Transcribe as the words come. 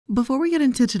Before we get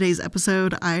into today's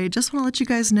episode, I just want to let you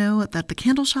guys know that the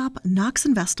candle shop Nox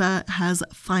Investa has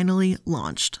finally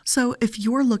launched. So if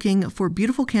you're looking for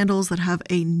beautiful candles that have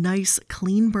a nice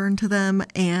clean burn to them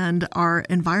and are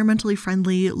environmentally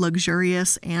friendly,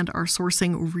 luxurious, and are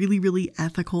sourcing really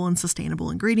ethical and sustainable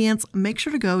ingredients, make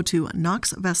sure to go to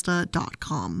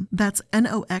noxvesta.com. That's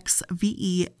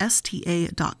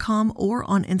NOXVESTA.com or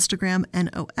on Instagram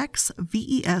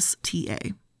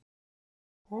NOXVESTA.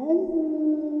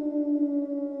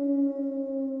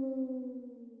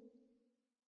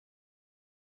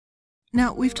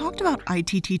 Now, we've talked about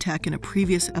ITT Tech in a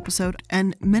previous episode,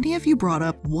 and many of you brought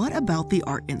up, what about the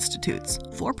art institutes?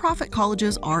 For-profit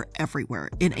colleges are everywhere,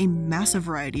 in a massive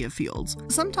variety of fields.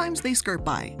 Sometimes they skirt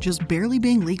by, just barely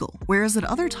being legal, whereas at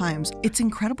other times, it's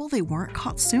incredible they weren't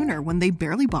caught sooner when they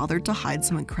barely bothered to hide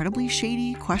some incredibly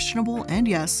shady, questionable, and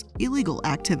yes, illegal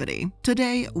activity.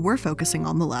 Today, we're focusing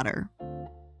on the latter.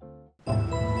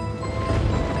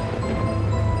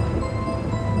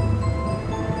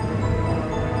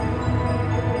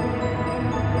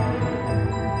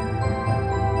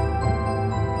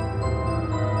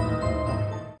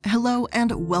 Hello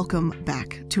and welcome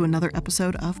back to another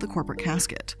episode of the Corporate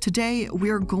Casket. Today, we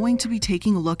are going to be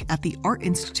taking a look at the art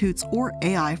institutes, or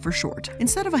AI for short.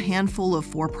 Instead of a handful of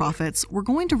for-profits, we're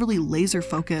going to really laser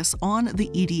focus on the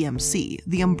EDMC,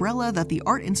 the umbrella that the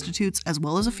art institutes as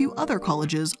well as a few other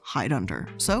colleges hide under.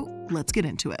 So let's get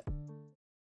into it.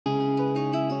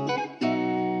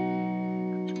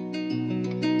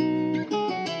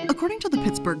 According to the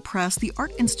Pittsburgh Press, the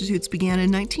Art Institutes began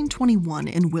in 1921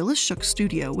 in Willis Shook's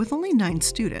studio with only 9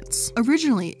 students.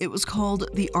 Originally, it was called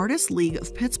the Artists League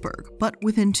of Pittsburgh, but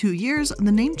within 2 years,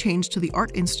 the name changed to the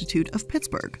Art Institute of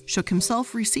Pittsburgh. Shook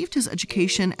himself received his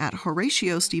education at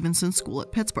Horatio Stevenson School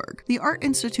at Pittsburgh, the Art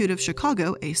Institute of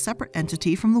Chicago, a separate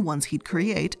entity from the ones he'd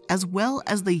create, as well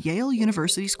as the Yale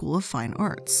University School of Fine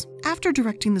Arts. After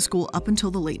directing the school up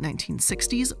until the late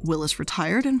 1960s, Willis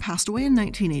retired and passed away in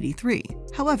 1983.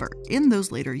 However, in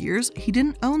those later years, he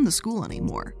didn't own the school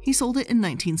anymore. He sold it in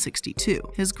 1962.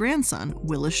 His grandson,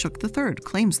 Willis Shook III,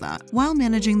 claims that, "While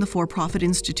managing the for-profit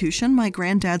institution, my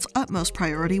granddad's utmost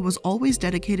priority was always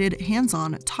dedicated,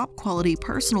 hands-on, top-quality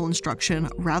personal instruction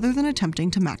rather than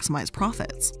attempting to maximize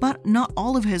profits." But not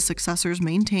all of his successors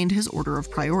maintained his order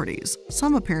of priorities.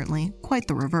 Some apparently quite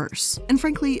the reverse. And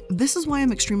frankly, this is why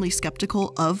I'm extremely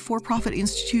skeptical of for-profit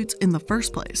institutes in the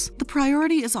first place. The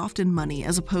priority is often money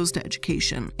as opposed to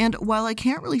education. And while I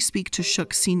can't really speak to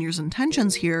Shook Sr.'s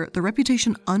intentions here, the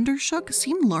reputation under Shook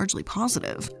seemed largely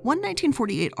positive. One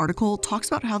 1948 article talks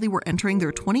about how they were entering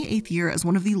their 28th year as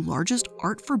one of the largest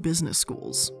art for business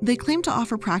schools. They claim to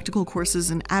offer practical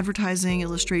courses in advertising,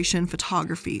 illustration,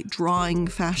 photography, drawing,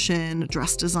 fashion,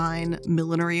 dress design,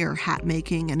 millinery or hat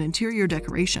making, and interior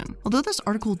decoration. Although this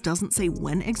article doesn't say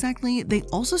when exactly, they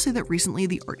also say that recently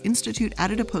the Art Institute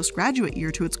added a postgraduate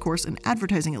year to its course in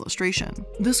advertising illustration.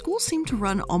 The school seemed to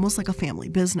run almost like a family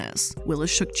business. Willis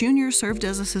Shook Jr. served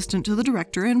as assistant to the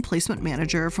director and placement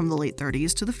manager from the late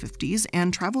 30s to the 50s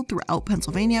and traveled throughout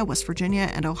Pennsylvania, West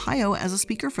Virginia, and Ohio as a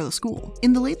speaker for the school.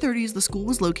 In the late 30s, the school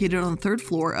was located on the 3rd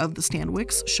floor of the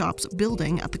Stanwix Shops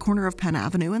building at the corner of Penn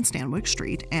Avenue and Stanwix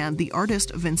Street, and the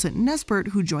artist Vincent Nesbert,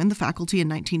 who joined the faculty in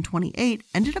 1928,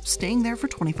 ended up staying there for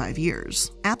 25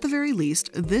 years. At the very least,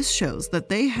 this shows that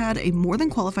they had a more than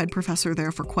qualified professor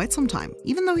there for quite some time,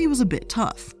 even though he was a bit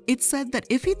tough. It's said that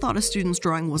if he thought a student's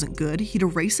drawing wasn't good, he'd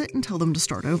erase it and tell them to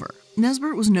start over.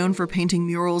 Nesbert was known for painting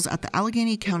murals at the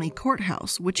Allegheny County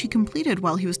Courthouse, which he completed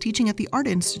while he was teaching at the Art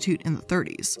Institute in the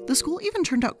 30s. The school even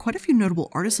turned out quite a few notable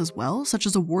artists as well, such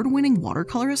as award-winning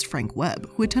watercolorist Frank Webb,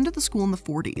 who attended the school in the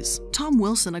 40s. Tom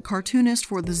Wilson, a cartoonist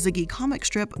for the Ziggy comic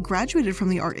strip, graduated from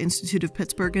the Art Institute of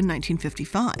Pittsburgh in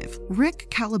 1955. Rick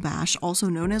Calabash, also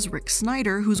known as Rick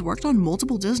Snyder, who's worked on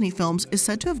multiple Disney films, is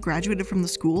said to have graduated from the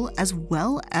school, as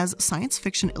well as science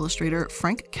fiction illustrator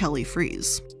Frank Kelly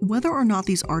Freeze. Whether or not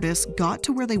these artists got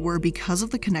to where they were because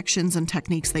of the connections and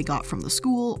techniques they got from the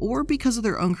school, or because of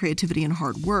their own creativity and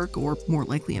hard work, or more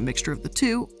likely a mixture of the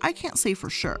two, I can't say for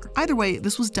sure. Either way,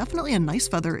 this was definitely a nice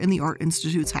feather in the Art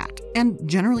Institute's hat. And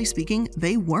generally speaking,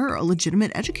 they were a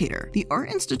legitimate educator. The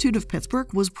Art Institute of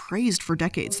Pittsburgh was praised for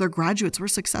decades, their graduates were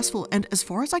successful, and as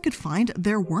far as I could find,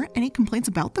 there weren't any complaints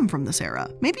about them from this era.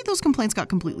 Maybe those complaints got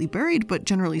completely buried, but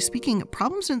generally speaking,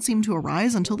 problems didn't seem to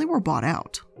arise until they were bought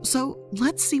out. So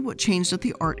let's see what changed at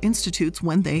the Art Institutes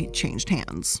when they changed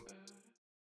hands.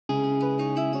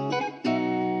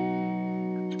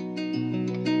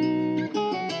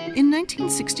 In In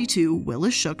 1962,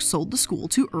 Willis Shook sold the school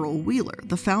to Earl Wheeler,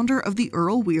 the founder of the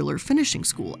Earl Wheeler Finishing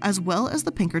School, as well as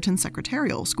the Pinkerton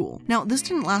Secretarial School. Now, this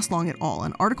didn't last long at all,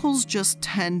 and articles just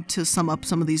tend to sum up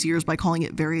some of these years by calling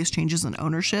it various changes in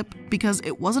ownership, because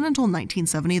it wasn't until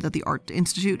 1970 that the Art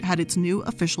Institute had its new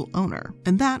official owner,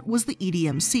 and that was the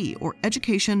EDMC, or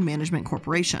Education Management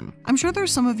Corporation. I'm sure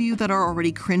there's some of you that are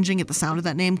already cringing at the sound of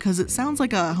that name because it sounds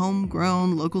like a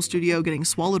homegrown local studio getting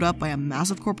swallowed up by a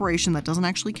massive corporation that doesn't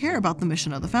actually care about the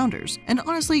mission of the founders. And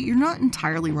honestly, you're not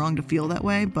entirely wrong to feel that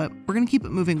way, but we're going to keep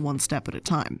it moving one step at a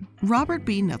time. Robert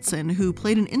B. Knutson, who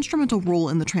played an instrumental role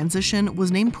in the transition,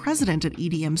 was named president at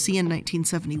EDMC in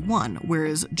 1971,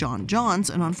 whereas John Johns,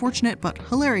 an unfortunate but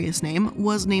hilarious name,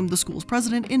 was named the school's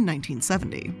president in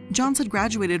 1970. Johns had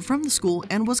graduated from the school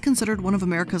and was considered one of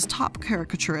America's top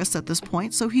caricaturists at this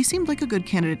point, so he seemed like a good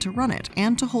candidate to run it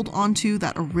and to hold on to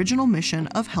that original mission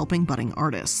of helping budding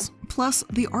artists. Plus,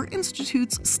 the Art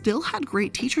Institutes still had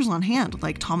great teachers on hand,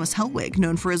 like Thomas Helwig,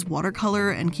 known for his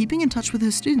watercolor and keeping in touch with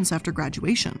his students after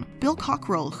graduation. Bill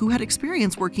Cockrell, who had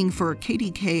experience working for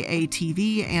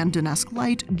KDKA-TV and Donetsk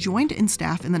Light, joined in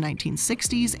staff in the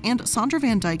 1960s, and Sandra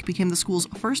Van Dyke became the school's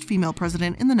first female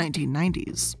president in the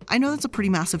 1990s. I know that's a pretty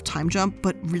massive time jump,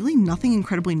 but really nothing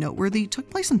incredibly noteworthy took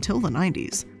place until the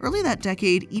 90s. Early that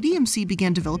decade, EDMC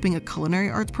began developing a culinary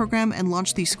arts program and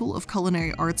launched the School of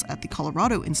Culinary Arts at the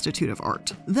Colorado Institute of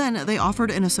Art. Then, they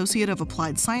offered an Associate of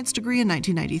Applied Science degree in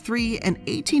 1993, an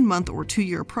 18-month or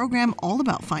 2-year program all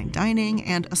about fine dining,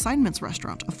 and Assignments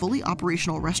Restaurant, a fully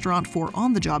operational restaurant for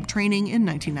on-the-job training in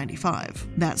 1995.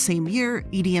 That same year,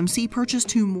 EDMC purchased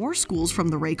 2 more schools from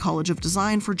the Ray College of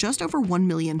Design for just over $1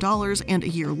 million, and a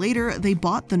year later, they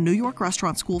bought the New York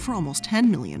Restaurant School for almost $10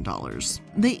 million.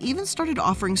 They even started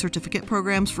offering certificate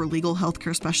programs for legal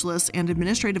healthcare specialists and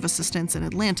administrative assistants in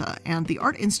Atlanta, and the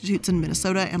Art Institutes in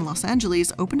Minnesota and Los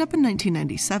Angeles opened up in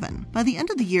 1997. By the end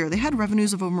of the year, they had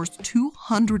revenues of almost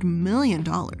 $200 million,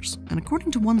 and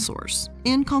according to one source,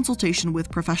 in consultation with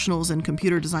professionals in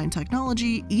computer design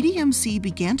technology, EDMC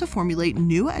began to formulate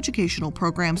new educational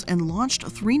programs and launched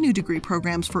 3 new degree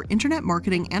programs for internet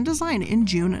marketing and design in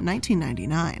June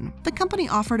 1999. The company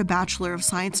offered a Bachelor of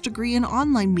Science degree in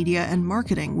online media and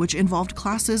marketing, which involved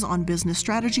classes on business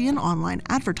strategy and online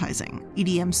advertising.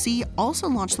 EDMC also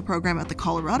launched the program at the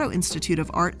Colorado Institute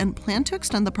of Art and planned to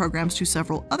extend the programs to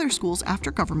several other schools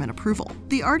after government approval.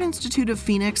 The Art Institute of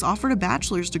Phoenix offered a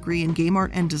bachelor's degree in game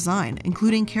art and design,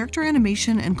 including character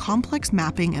animation and complex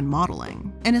mapping and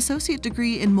modeling. An associate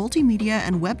degree in multimedia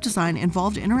and web design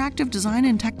involved interactive design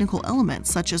and technical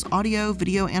elements such as audio,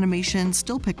 video animation,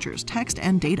 still pictures, text,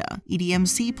 and data.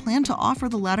 EDMC planned to offer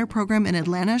the latter program in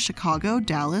Atlanta, Chicago,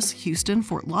 Dallas, Houston,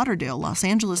 Fort Lauderdale, Los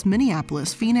Angeles,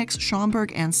 Minneapolis, Phoenix,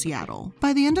 Schaumburg, and Seattle.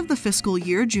 By the end of the fiscal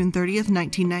year, June 30th,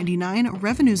 1999,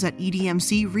 revenues at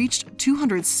EDMC reached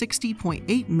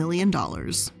 $260.8 million.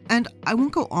 And I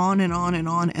won't go on and on and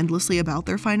on endlessly about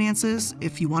their finances.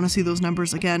 If you want to see those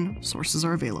numbers again, sources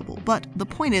are available. But the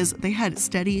point is, they had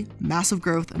steady, massive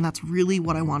growth, and that's really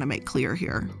what I want to make clear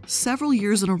here. Several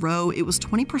years in a row, it was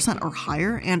 20% or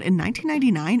higher, and in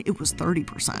 1999, it was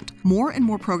 30%. More and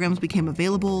more programs became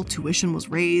available, tuition was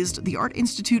raised, the Art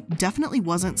Institute definitely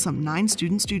wasn't some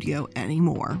 9-student studio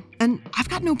anymore. And I've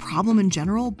got no problem in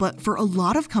general, but for a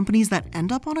lot of companies that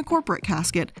end up on a corporate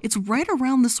casket, it's right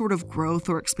around this sort of growth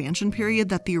or expansion period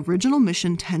that the original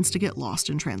mission tends to get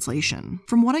lost in translation.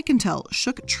 From what I can tell,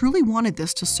 Shook truly wanted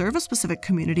this to serve a specific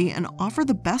community and offer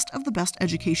the best of the best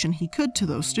education he could to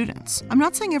those students. I'm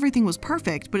not saying everything was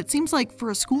perfect, but it seems like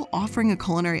for a school offering a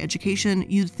culinary education,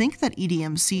 you'd think that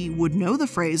EDMC would know the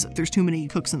phrase, "there's too many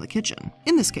cooks in the kitchen."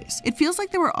 In this case, it feels like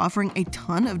they were offering a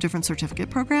ton of different certificate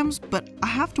programs, but I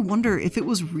have to wonder if it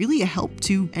was really a help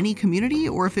to any community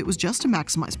or if it was just to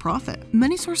maximize profit.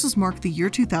 Many sources mark the year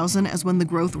 2000 as when the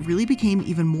growth really became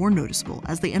even more noticeable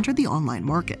as they entered the online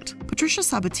market. Patricia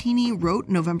Sabatini wrote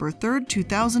November 3rd,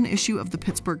 2000 issue of the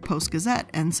Pittsburgh Post-Gazette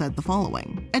and said the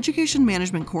following: Education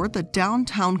Management Corp., the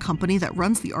downtown company that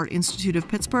runs the Art Institute of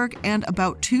Pittsburgh and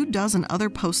about 24 other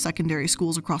post-secondary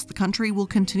schools across the country, will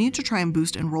continue to try and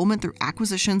boost enrollment through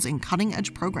acquisitions in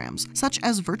cutting-edge programs, such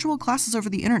as virtual classes over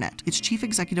the internet, its chief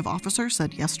executive officer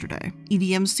said yesterday.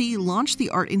 EDMC launched the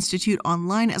Art Institute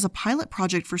online as a pilot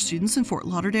project for students in Fort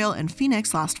Lauderdale and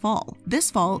Phoenix last fall. This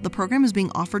fall, the program is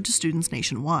being offered to students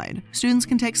nationwide. Students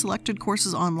can take selected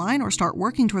courses online or start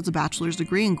working towards a bachelor's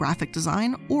degree in graphic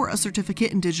design or a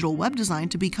certificate in digital web design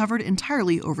to be covered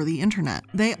entirely over the internet.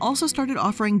 They also started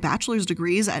offering bachelor's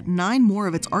degrees at 9 more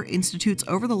of its art institutes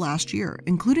over the last year,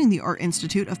 including the Art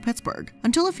Institute of Pittsburgh.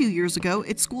 Until a few years ago,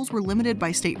 its schools were limited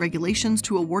by state regulations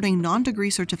to awarding non-degree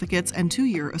certificates certificates and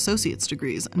 2-year associate's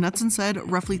degrees. Knutson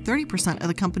said roughly 30% of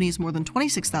the company's more than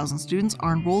 26,000 students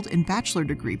are enrolled in bachelor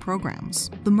degree programs.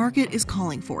 The market is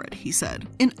calling for it, he said.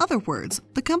 In other words,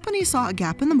 the company saw a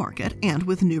gap in the market, and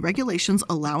with new regulations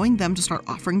allowing them to start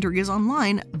offering degrees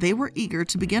online, they were eager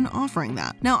to begin offering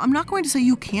that. Now, I'm not going to say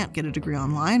you can't get a degree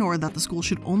online or that the school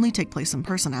should only take place in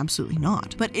person, absolutely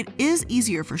not. But it is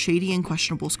easier for shady and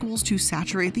questionable schools to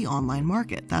saturate the online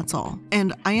market, that's all.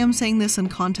 And I am saying this in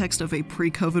context of a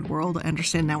pre-COVID world. I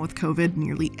understand now with COVID,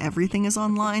 nearly everything is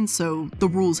online, so the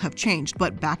rules have changed.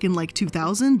 But back in like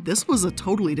 2000, this was a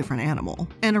totally different animal.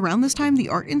 And around this time, the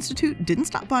Art Institute didn't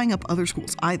stop buying up other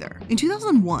schools either. In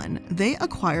 2001, they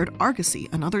acquired Argosy,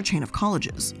 another chain of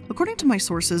colleges. According to my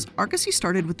sources, Argosy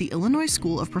started with the Illinois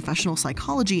School of Professional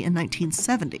Psychology in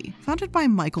 1970, founded by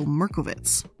Michael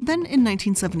Merkowitz. Then in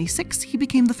 1976, he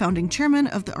became the founding chairman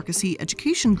of the Argosy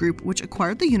Education Group, which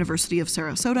acquired the University of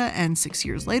Sarasota and 6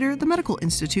 years later, the Medical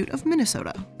Institute of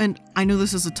Minnesota. And I know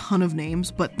this is a ton of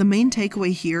names, but the main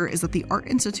takeaway here is that the Art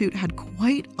Institute had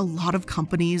quite a lot of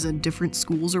companies and different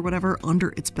schools or whatever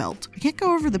under its belt. I can't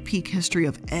go over the peak history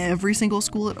of every single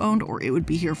school it owned, or it would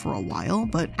be here for a while,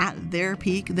 but at their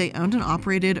peak, they owned and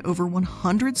operated over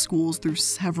 100 schools through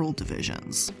several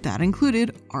divisions. That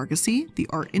included Argosy, the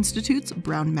Art Institutes,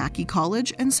 Brown Mackie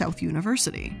College, and South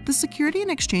University. The Security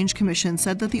and Exchange Commission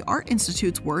said that the Art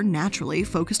Institutes were naturally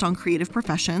focused on creative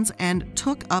professions and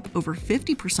took up over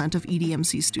 50% of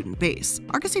EDMC's student base.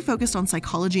 Argosy focused on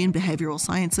psychology and behavioral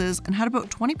sciences and had about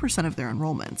 20% of their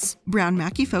enrollments. Brown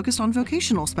Mackie focused on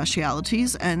vocational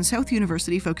specialities, and South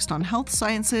University focused on health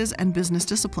sciences and business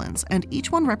disciplines, and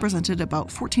each one represented about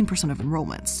 14% of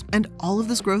enrollments. And all of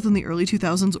this growth in the early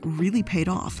 2000s really paid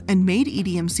off and made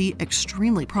EDMC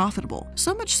extremely profitable.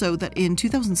 So much so that in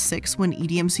 2006, when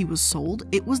EDMC was sold,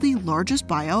 it was the largest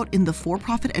buyout in the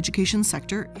for-profit education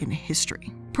sector in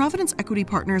history. Providence Equity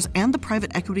Partners and the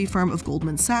private equity firm of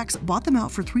Goldman Sachs bought them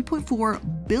out for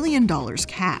 $3.4 billion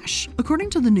cash. According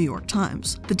to the New York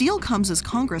Times, the deal comes as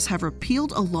Congress have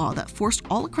repealed a law that forced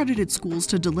all accredited schools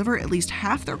to deliver at least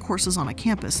half their courses on a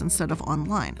campus instead of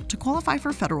online to qualify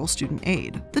for federal student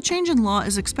aid. The change in law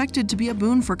is expected to be a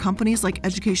boon for companies like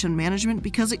Education Management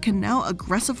because it can now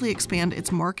aggressively expand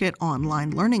its market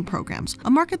online learning programs,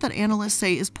 a market that analysts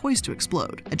say is poised to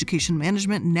explode. Education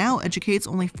Management now educates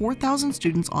only 4,000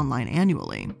 students online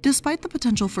annually. Despite the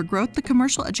potential for growth, the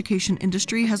commercial education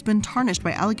industry has been tarnished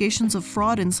by allegations of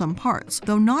fraud in some parts,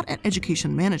 though not at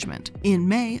Education Management. In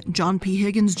May, John P.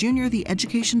 Higgins Jr., the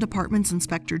Education Department's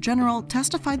Inspector General,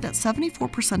 testified that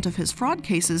 74% of his fraud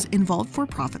cases involved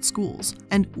for-profit schools.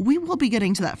 And we will be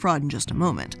getting to that fraud in just a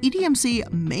moment.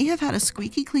 EDMC may have had a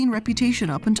squeaky clean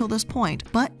reputation up until this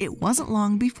point, but it wasn't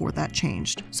long before that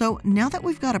changed. So now that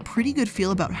we've got a pretty good feel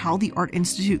about how the Art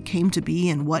Institute came to be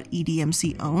and what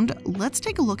EDMC owned, let's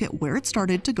take a look at where it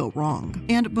started to go wrong.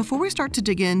 And before we start to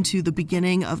dig into the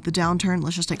beginning of the downturn,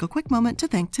 let's just take a quick moment to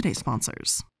thank today's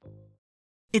sponsors.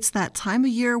 It's that time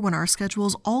of year when our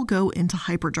schedules all go into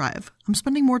hyperdrive. I'm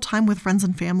spending more time with friends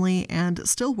and family and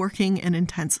still working an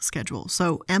intense schedule.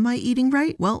 So am I eating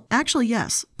right? Well, actually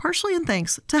yes, partially in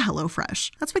thanks to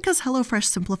HelloFresh. That's because HelloFresh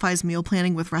simplifies meal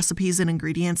planning with recipes and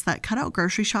ingredients that cut out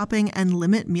grocery shopping and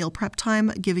limit meal prep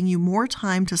time, giving you more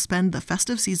time to spend the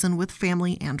festive season with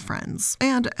family and friends.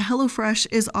 And HelloFresh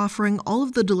is offering all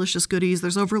of the delicious goodies.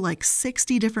 There's over like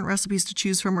 60 different recipes to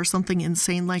choose from or something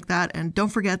insane like that. And don't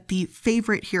forget the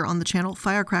favorite here on the channel,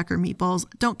 firecracker meatballs.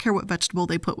 Don't care what vegetable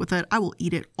they put with it, I will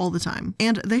eat it all the time.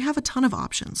 And they have a ton of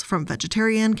options, from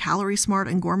vegetarian, calorie smart,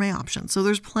 and gourmet options, so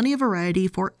there's plenty of variety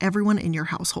for everyone in your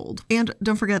household. And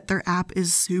don't forget, their app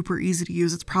is super easy to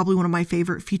use. It's probably one of my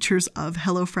favorite features of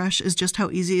HelloFresh is just how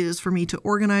easy it is for me to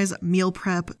organize, meal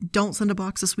prep, don't send a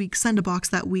box this week, send a box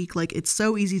that week. Like, it's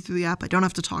so easy through the app, I don't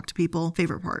have to talk to people.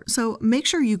 Favorite part. So make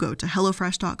sure you go to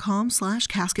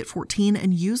hellofresh.com/casket14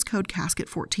 and use code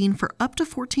casket14 for up to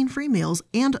 14 free meals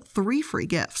and 3 free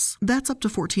gifts. That's up to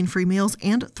 14 free meals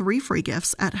and 3 free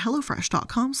gifts at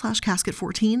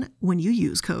hellofresh.com/casket14 when you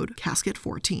use code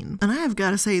casket14. And I have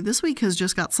got to say, this week has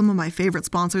just got some of my favorite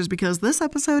sponsors because this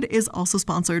episode is also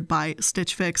sponsored by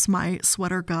Stitch Fix, my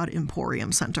sweater god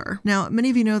emporium center. Now, many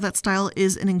of you know that style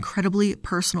is an incredibly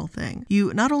personal thing.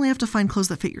 You not only have to find clothes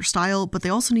that fit your style, but they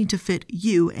also need to fit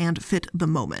you and fit the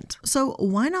moment. So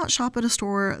why not shop at a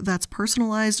store that's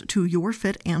personalized to your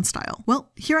fit and style? Well, Well,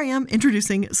 here I am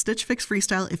introducing Stitch Fix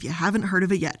Freestyle if you haven't heard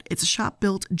of it yet. It's a shop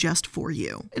built just for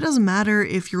you. It doesn't matter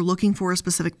if you're looking for a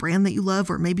specific brand that you love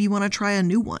or maybe you want to try a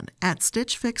new one. At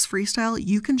Stitch Fix Freestyle,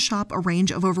 you can shop a range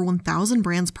of over 1,000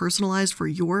 brands personalized for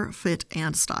your fit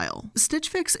and style. Stitch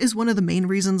Fix is one of the main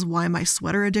reasons why my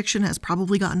sweater addiction has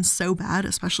probably gotten so bad,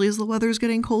 especially as the weather is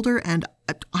getting colder, and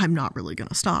I'm not really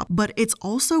gonna stop. But it's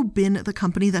also been the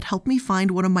company that helped me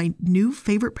find one of my new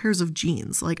favorite pairs of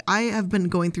jeans. Like, I have been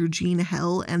going through jean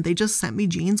hell, and they just sent me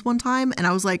jeans one time, and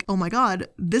I was like, oh my god,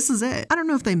 this is it. I don't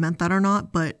know if they meant that or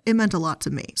not, but it meant a lot to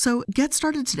me. So get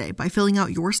started today by filling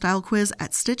out your style quiz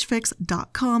at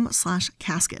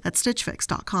stitchfix.com/casket. That's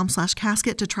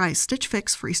stitchfix.com/casket to try Stitch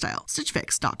Fix Freestyle.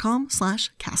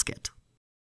 stitchfix.com/casket.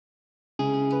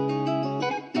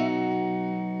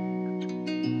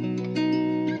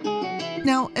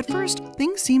 Now, at first,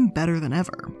 things seem better than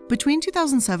ever. Between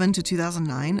 2007 to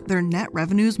 2009, their net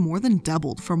revenues more than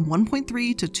doubled from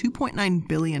 $1.3 to $2.9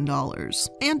 billion.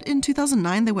 And in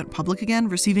 2009, they went public again,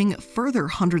 receiving further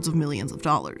hundreds of millions of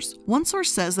dollars. One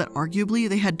source says that arguably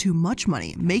they had too much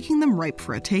money, making them ripe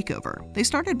for a takeover. They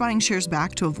started buying shares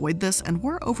back to avoid this and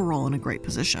were overall in a great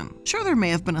position. Sure, there may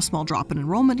have been a small drop in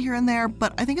enrollment here and there,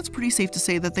 but I think it's pretty safe to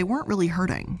say that they weren't really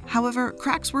hurting. However,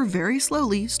 cracks were very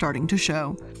slowly starting to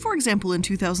show. For example, in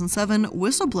 2007,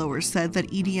 whistleblowers said that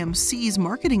EDMC's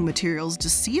marketing materials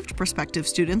deceived prospective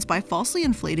students by falsely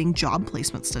inflating job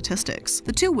placement statistics.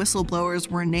 The two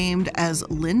whistleblowers were named as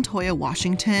Lynn Toya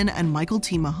Washington and Michael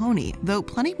T. Mahoney, though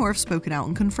plenty more have spoken out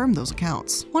and confirmed those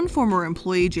accounts. One former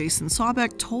employee, Jason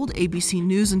Sobek, told ABC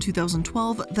News in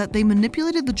 2012 that they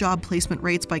manipulated the job placement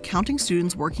rates by counting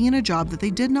students working in a job that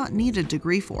they did not need a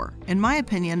degree for. In my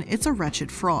opinion, it's a wretched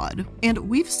fraud. And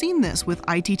we've seen this with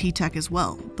ITT Tech as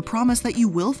well. The promise that you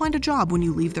will find a job when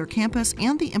you leave their campus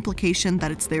and the implication that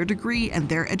it's their degree and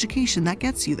their education that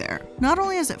gets you there. Not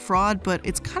only is it fraud, but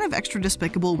it's kind of extra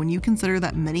despicable when you consider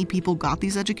that many people got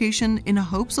these education in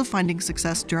hopes of finding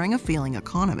success during a failing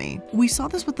economy. We saw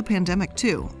this with the pandemic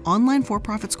too. Online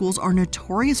for-profit schools are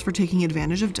notorious for taking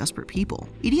advantage of desperate people.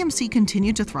 EDMC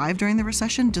continued to thrive during the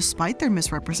recession despite their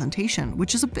misrepresentation,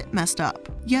 which is a bit messed up.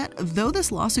 Yet, though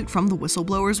this lawsuit from the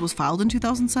whistleblowers was filed in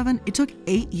 2007, it took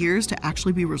 8 years to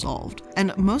actually be resolved.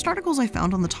 And most articles I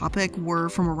found on the topic were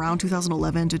from around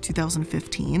 2011 to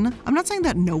 2015. I'm not saying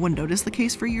that no one noticed the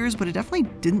case for years, but it definitely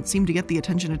didn't seem to get the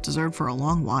attention it deserved for a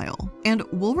long while. And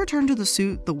we'll return to the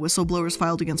suit the whistleblowers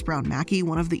filed against Brown Mackie,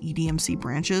 one of the EDMC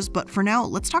branches, but for now,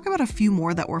 let's talk about a few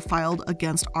more that were filed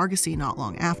against Argosy not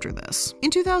long after this. In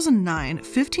 2009,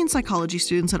 15 psychology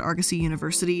students at Argosy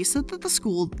University said that the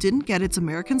school didn't get its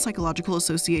American Psychological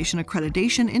Association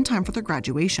accreditation in time for their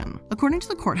graduation. According to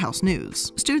the Courthouse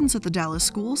News, students at the Dallas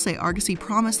school say Argosy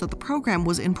promised that the program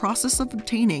was in process of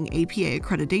obtaining APA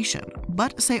accreditation,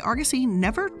 but say Argosy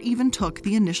never even took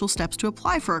the initial steps to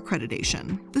apply for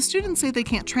accreditation. The students say they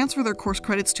can't transfer their course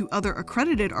credits to other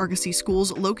accredited Argosy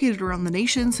schools located around the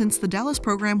nation since the Dallas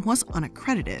program was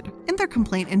unaccredited. In their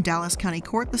complaint in Dallas County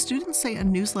Court, the students say a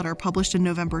newsletter published in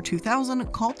November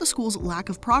 2000 called the school's lack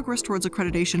of progress towards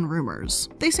accreditation rumors.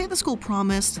 They say the school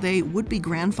promised they would be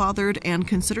grandfathered and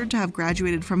considered to have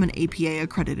graduated from an APA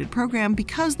accredited program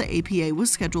because the APA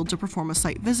was scheduled to perform a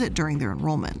site visit during their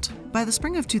enrollment. By the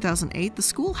spring of 2008, the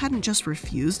school hadn't just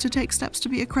refused to take steps to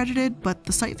be accredited, but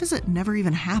the site visit never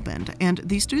even happened, and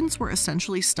these students were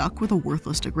essentially stuck with a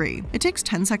worthless degree. It takes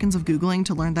 10 seconds of Googling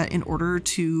to learn that in order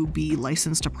to be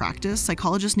licensed to practice,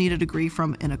 psychologists need a degree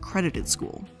from an accredited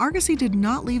school. Argosy did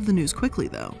not leave the news quickly,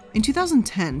 though. In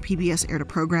 2010, PBS aired a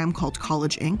program called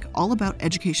College Inc., all about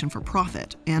education for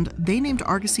profit, and they named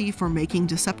Argosy for making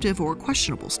deceptive or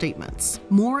questionable statements.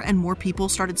 More and more people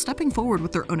started stepping forward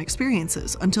with their own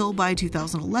experiences, until by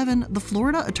 2011, the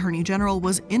Florida Attorney General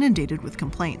was inundated with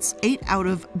complaints. 8 out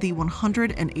of the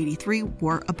 183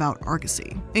 were about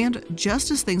Argosy. And just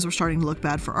as things were starting to look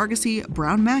bad for Argosy,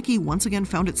 Brown Mackie once again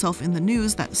found itself in the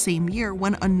news that same year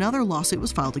when another lawsuit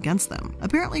was filed against them.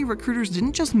 Apparently, recruiters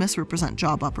didn't just misrepresent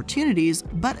job opportunities,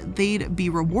 but they'd be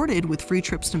rewarded with free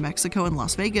trips to Mexico and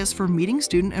Las Vegas for meeting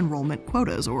student enrollment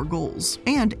quotas or goals.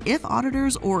 And if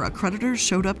auditors or accreditors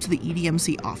showed up to the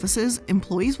EDMC offices,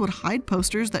 employees would hide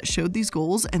posters that showed these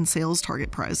goals and sales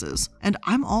target prizes. And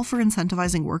I'm all for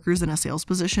incentivizing workers in a sales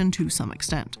position to some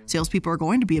extent. Salespeople are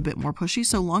going to be a bit more pushy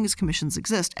so long as commissions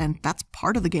exist, and that's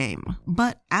part of the game.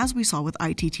 But as we saw with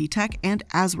ITT Tech, and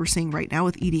as we're seeing right now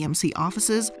with EDMC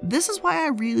offices, this is why I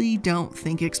really don't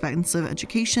think expensive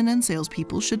education and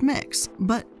salespeople should mix.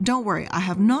 But don't worry, I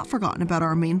have not forgotten about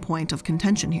our main point of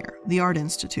contention here, the art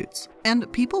institutes. And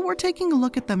people were taking a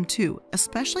look at them too,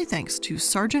 especially thanks to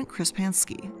Sergeant Chris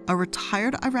Pansky, a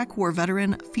retired Iraq War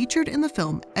veteran featured featured in the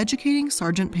film Educating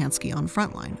Sergeant Pansky on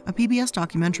Frontline, a PBS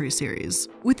documentary series.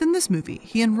 Within this movie,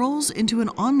 he enrolls into an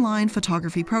online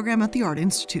photography program at the Art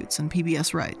Institutes, and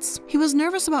PBS writes, "He was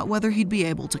nervous about whether he'd be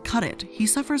able to cut it. He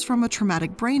suffers from a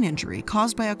traumatic brain injury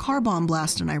caused by a car bomb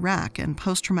blast in Iraq and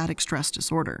post-traumatic stress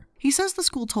disorder." He says the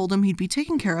school told him he'd be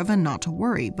taken care of and not to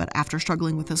worry, but after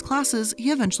struggling with his classes, he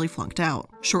eventually flunked out.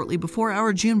 Shortly before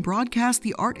our June broadcast,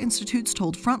 the Art Institutes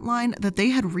told Frontline that they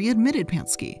had readmitted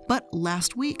Pansky. But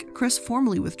last week, Chris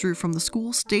formally withdrew from the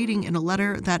school, stating in a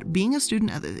letter that being a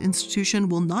student at the institution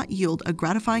will not yield a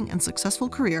gratifying and successful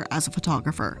career as a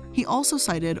photographer. He also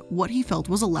cited what he felt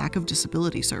was a lack of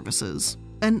disability services.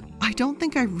 And I don't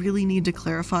think I really need to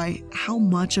clarify how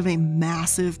much of a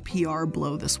massive PR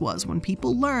blow this was when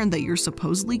people learned that your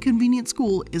supposedly convenient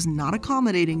school is not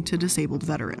accommodating to disabled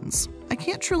veterans. I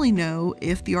can't truly know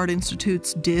if the Art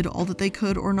Institutes did all that they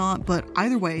could or not, but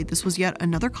either way, this was yet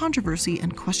another controversy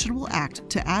and questionable act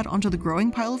to add onto the growing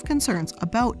pile of concerns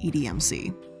about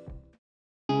EDMC.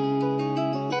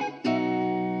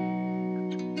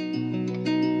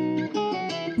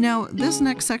 Now, this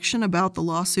next section about the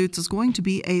lawsuits is going to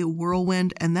be a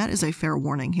whirlwind, and that is a fair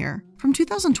warning here. From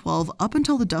 2012 up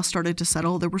until the dust started to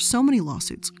settle, there were so many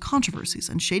lawsuits, controversies,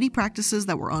 and shady practices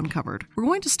that were uncovered. We're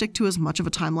going to stick to as much of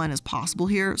a timeline as possible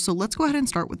here, so let's go ahead and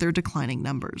start with their declining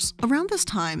numbers. Around this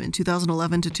time, in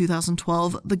 2011 to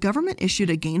 2012, the government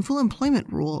issued a gainful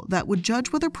employment rule that would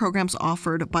judge whether programs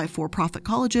offered by for-profit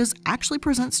colleges actually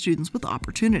present students with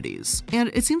opportunities. And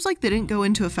it seems like they didn't go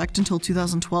into effect until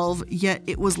 2012, yet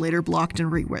it was later blocked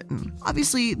and rewritten.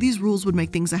 Obviously, these rules would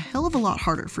make things a hell of a lot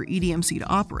harder for EDMC to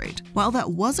operate. While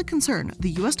that was a concern,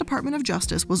 the US Department of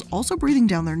Justice was also breathing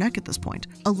down their neck at this point,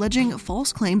 alleging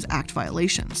False Claims Act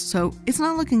violations, so it's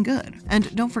not looking good.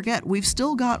 And don't forget, we've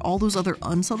still got all those other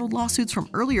unsettled lawsuits from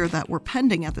earlier that were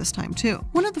pending at this time too.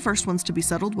 One of the first ones to be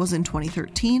settled was in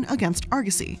 2013 against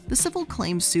Argosy, the civil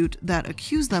claims suit that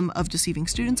accused them of deceiving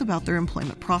students about their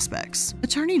employment prospects.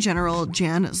 Attorney General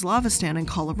Jan Slavistan in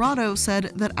Colorado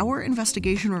said that our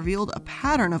investigation revealed a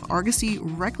pattern of Argosy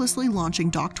recklessly launching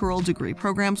doctoral degree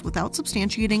programs without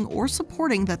substantiating or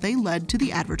supporting that they led to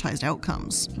the advertised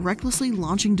outcomes. Recklessly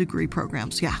launching degree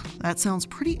programs, yeah, that sounds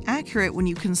pretty accurate when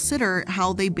you consider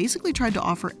how they basically tried to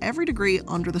offer every degree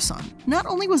under the sun. Not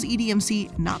only was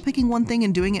EDMC not picking one thing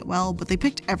and doing it well, but they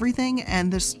picked everything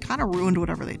and this kind of ruined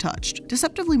whatever they touched.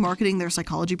 Deceptively marketing their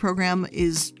psychology program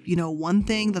is, one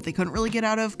thing that they couldn't really get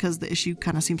out of because the issue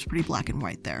kind of seems pretty black and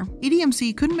white there.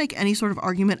 EDMC couldn't make any sort of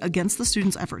argument against the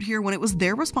students' effort here when it was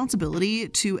their responsibility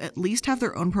to at least have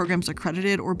their own programs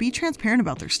accredited or be transparent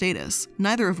about their status.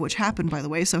 Neither of which happened, by the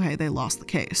way, so hey, they lost the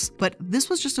case. But this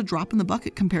was just a drop in the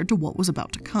bucket compared to what was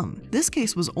about to come. This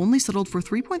case was only settled for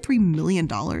 $3.3 million,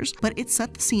 but it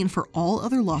set the scene for all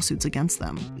other lawsuits against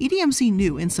them. EDMC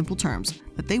knew, in simple terms,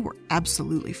 that they were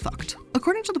absolutely fucked.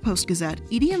 According to the Post-Gazette,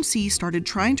 EDMC started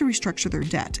trying to restructure their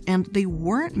debt, and they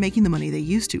weren't making the money they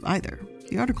used to either.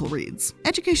 The article reads,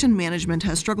 "Education management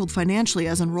has struggled financially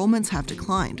as enrollments have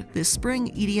declined. This spring,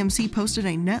 EDMC posted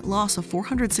a net loss of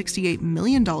 $468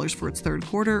 million for its third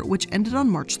quarter, which ended on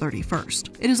March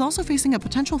 31st. It is also facing a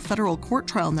potential federal court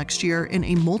trial next year in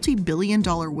a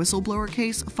multi-billion-dollar whistleblower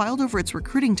case filed over its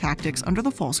recruiting tactics under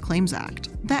the False Claims Act.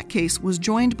 That case was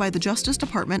joined by the Justice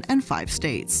Department and 5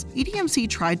 states. EDMC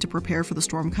tried to prepare for the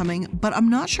storm coming, but I'm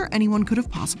not sure anyone could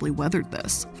have possibly weathered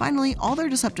this. Finally, all their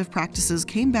deceptive practices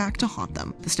came back to haunt them.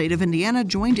 The state of Indiana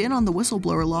joined in on the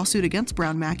whistleblower lawsuit against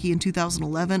Brown Mackey in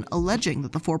 2011, alleging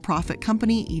that the for-profit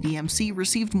company EDMC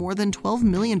received more than $12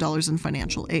 million in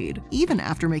financial aid, even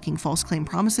after making false claim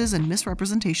promises and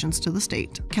misrepresentations to the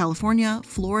state. California,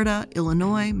 Florida,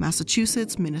 Illinois,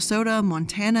 Massachusetts, Minnesota,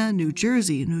 Montana, New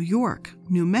Jersey, New York,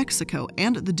 New Mexico,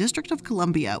 and the District of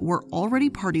Columbia were already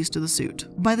parties to the suit.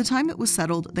 By the time it was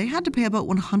settled, they had to pay about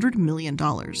 $100 million.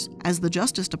 As the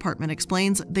Justice Department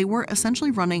explains, they were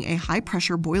essentially running a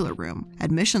high-pressure boiler room.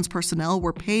 Admissions personnel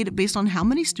were paid based on how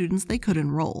many students they could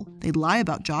enroll. They'd lie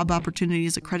about job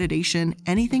opportunities, accreditation,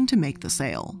 anything to make the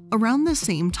sale. Around the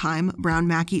same time, Brown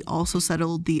Mackey also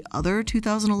settled the other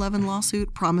 2011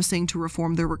 lawsuit, promising to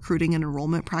reform their recruiting and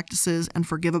enrollment practices and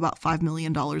forgive about $5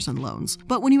 million in loans.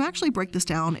 But when you actually break this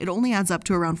down, it only adds up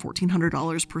to around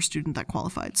 $1,400 per student that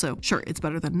qualified. So sure, it's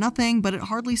better than nothing, but it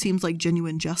hardly seems like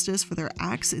genuine justice for their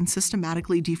acts in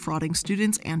systematically defrauding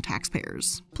students and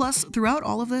taxpayers. Plus, throughout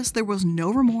all of this, there was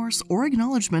no remorse or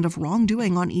acknowledgement of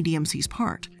wrongdoing on EDMC's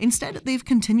part. Instead, they've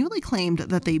continually claimed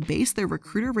that they base their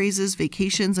recruiter raises,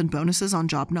 vacations, and bonuses on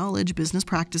job knowledge, business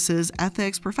practices,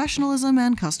 ethics, professionalism,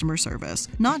 and customer service,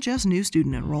 not just new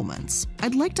student enrollments.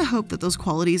 I'd like to hope that those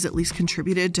qualities at least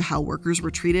contributed to how workers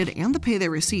were treated and the pay they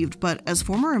received, but as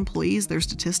former employees, their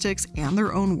statistics and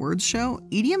their own words show,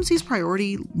 EDMC's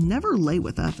priority never lay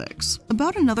with ethics.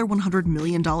 About another $100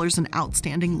 million in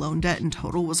outstanding loan debt in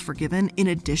total was forgiven, in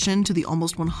addition to the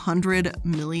almost $100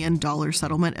 million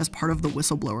settlement as part of the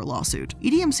whistleblower lawsuit.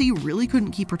 EDMC really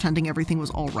couldn't keep pretending everything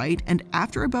was all right, and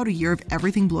after about a year of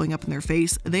everything blowing up in their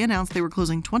face, they announced they were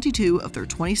closing 22 of their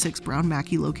 26 Brown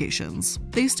Mackie locations.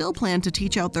 They still plan to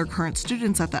teach out their current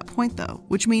students at that point though,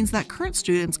 which means that current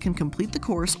students can complete the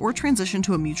course or transition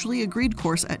to a mutually agreed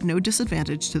course at no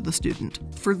disadvantage to the student.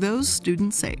 For those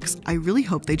students' sakes, I really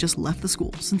hope they just left the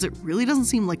school, since it really doesn't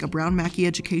seem like a Brown Mackie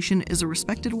education is a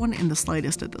respected one in the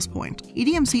slightest at this point.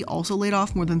 EDMC also laid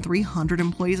off more than 300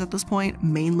 employees at this point,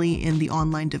 mainly in the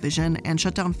online division, and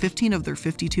shut down 15 of their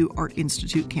 52 Art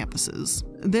Institute campuses.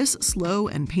 This slow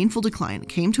and painful decline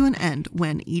came to an end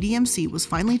when EDMC was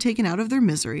finally taken out of their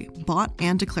misery, bought,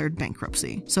 and declared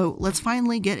bankruptcy. So let's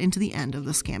finally get into the end of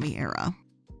the scammy era.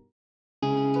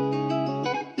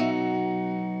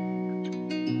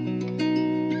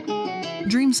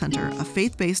 Dream Center, a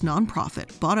faith-based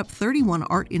nonprofit, bought up 31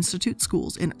 Art Institute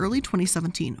schools in early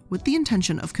 2017 with the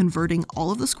intention of converting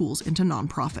all of the schools into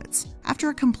nonprofits. After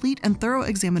a complete and thorough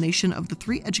examination of the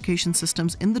 3 education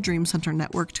systems in the Dream Center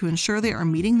network to ensure they are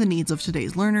meeting the needs of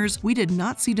today's learners, we did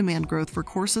not see demand growth for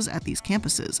courses at these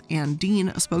campuses, and Dean,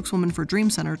 a spokeswoman for Dream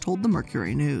Center, told the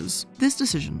Mercury News. This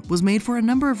decision was made for a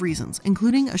number of reasons,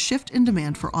 including a shift in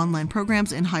demand for online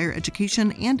programs in higher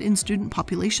education and in student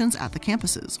populations at the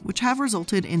campuses, which have resulted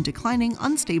in declining,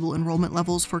 unstable enrollment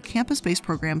levels for campus-based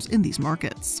programs in these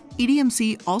markets.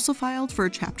 EDMC also filed for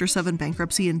Chapter 7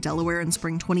 bankruptcy in Delaware in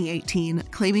spring 2018,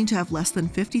 claiming to have less than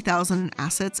 $50,000 in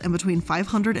assets and between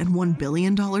 $500 and $1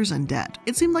 billion in debt.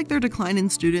 It seemed like their decline in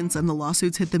students and the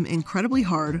lawsuits hit them incredibly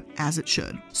hard, as it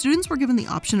should. Students were given the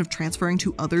option of transferring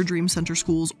to other Dream Center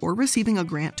schools or receiving a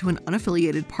grant to an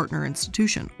unaffiliated partner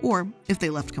institution, or, if they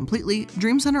left completely,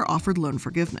 Dream Center offered loan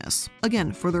forgiveness.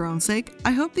 Again, for their own sake,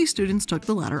 I hope these students took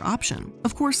the latter option.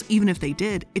 Of course, even if they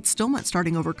did, it still meant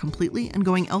starting over completely and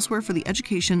going elsewhere for the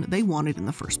education they wanted in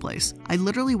the first place. I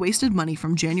literally wasted money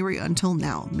from January until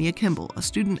now, Mia Kimball, a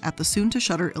student at the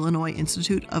soon-to-shutter Illinois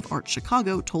Institute of Art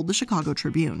Chicago, told the Chicago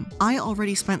Tribune. I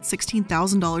already spent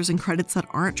 $16,000 in credits that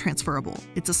aren't transferable.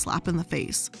 It's a slap in the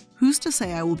face. Who's to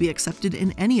say I will be accepted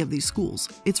in any of these schools?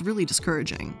 It's really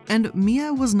discouraging. And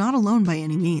Mia was not alone by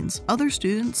any means. Other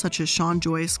students, such as Sean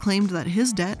Joyce, claimed that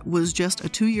his debt was just a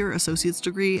 2-year associate's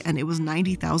degree and it was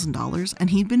 $90,000, and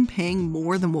he'd been paying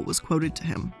more than what was quoted to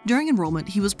him. During enrollment,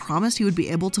 he was promised he would be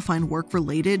able to find work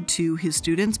related to his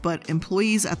students, but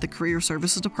employees at the Career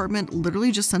Services Department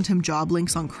literally just sent him job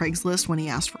links on Craigslist when he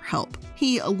asked for help.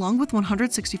 He, along with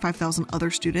 165,000 other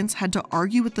students, had to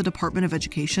argue with the Department of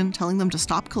Education, telling them to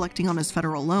stop collecting on his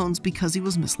federal loans because he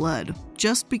was misled.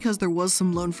 Just because there was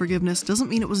some loan forgiveness doesn't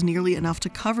mean it was nearly enough to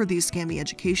cover these scammy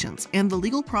educations, and the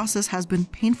legal process has been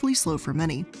painfully slow for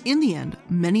many. In the end,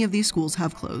 many of these schools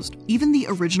have closed, even the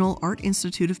original Art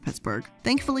Institute of Pittsburgh.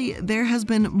 Thankfully, there has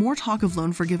been more talk of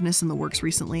loan forgiveness in the works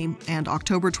recently, and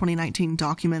October 2019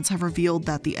 documents have revealed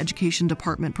that the Education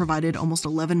Department provided almost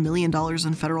 $11 million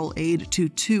in federal aid to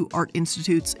 2 Art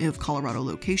Institutes of Colorado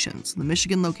locations, the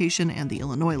Michigan location and the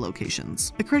Illinois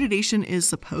locations. Accreditation is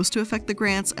supposed to affect the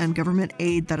grants and government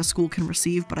aid that a school can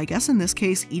receive, but I guess in this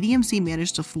case, EDMC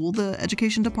managed to fool the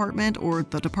Education Department, or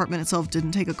the department itself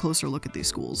didn't take a closer look at these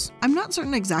schools. I'm not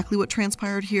certain exactly what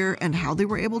transpired here and how they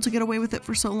were able to get away with it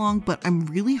for so long, but I'm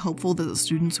really hopeful that the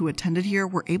students who attended here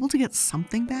were able to get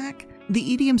something back.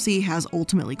 The EDMC has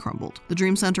ultimately crumbled. The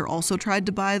Dream Center also tried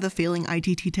to buy the failing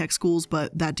ITT Tech schools,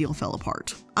 but that deal fell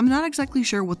apart. I'm not exactly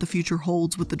sure what the future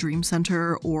holds with the Dream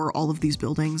Center or all of these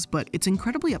buildings, but it's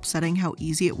incredibly upsetting how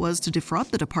easy it was to defraud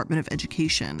the Department of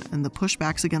Education and the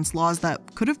pushbacks against laws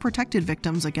that could have protected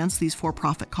victims against these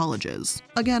for-profit colleges.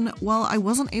 Again, while I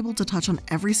wasn't able to touch on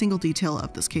every single detail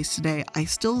of this case today, I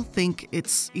still think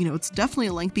it's definitely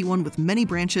a lengthy one with many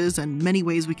branches and many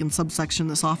ways we can subsection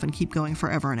this off and keep going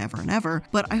forever and ever and ever. whatever,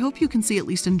 but I hope you can see at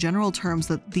least in general terms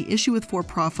that the issue with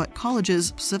for-profit colleges,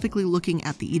 specifically looking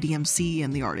at the EDMC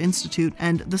and the Art Institute,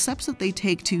 and the steps that they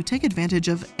take to take advantage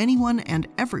of anyone and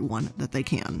everyone that they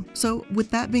can. So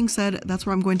with that being said, that's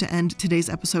where I'm going to end today's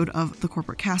episode of The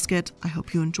Corporate Casket. I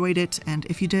hope you enjoyed it, and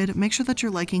if you did, make sure that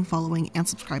you're liking, following, and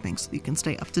subscribing so you can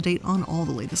stay up to date on all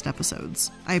the latest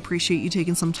episodes. I appreciate you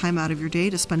taking some time out of your day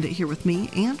to spend it here with me,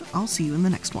 and I'll see you in the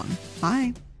next one.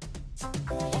 Bye!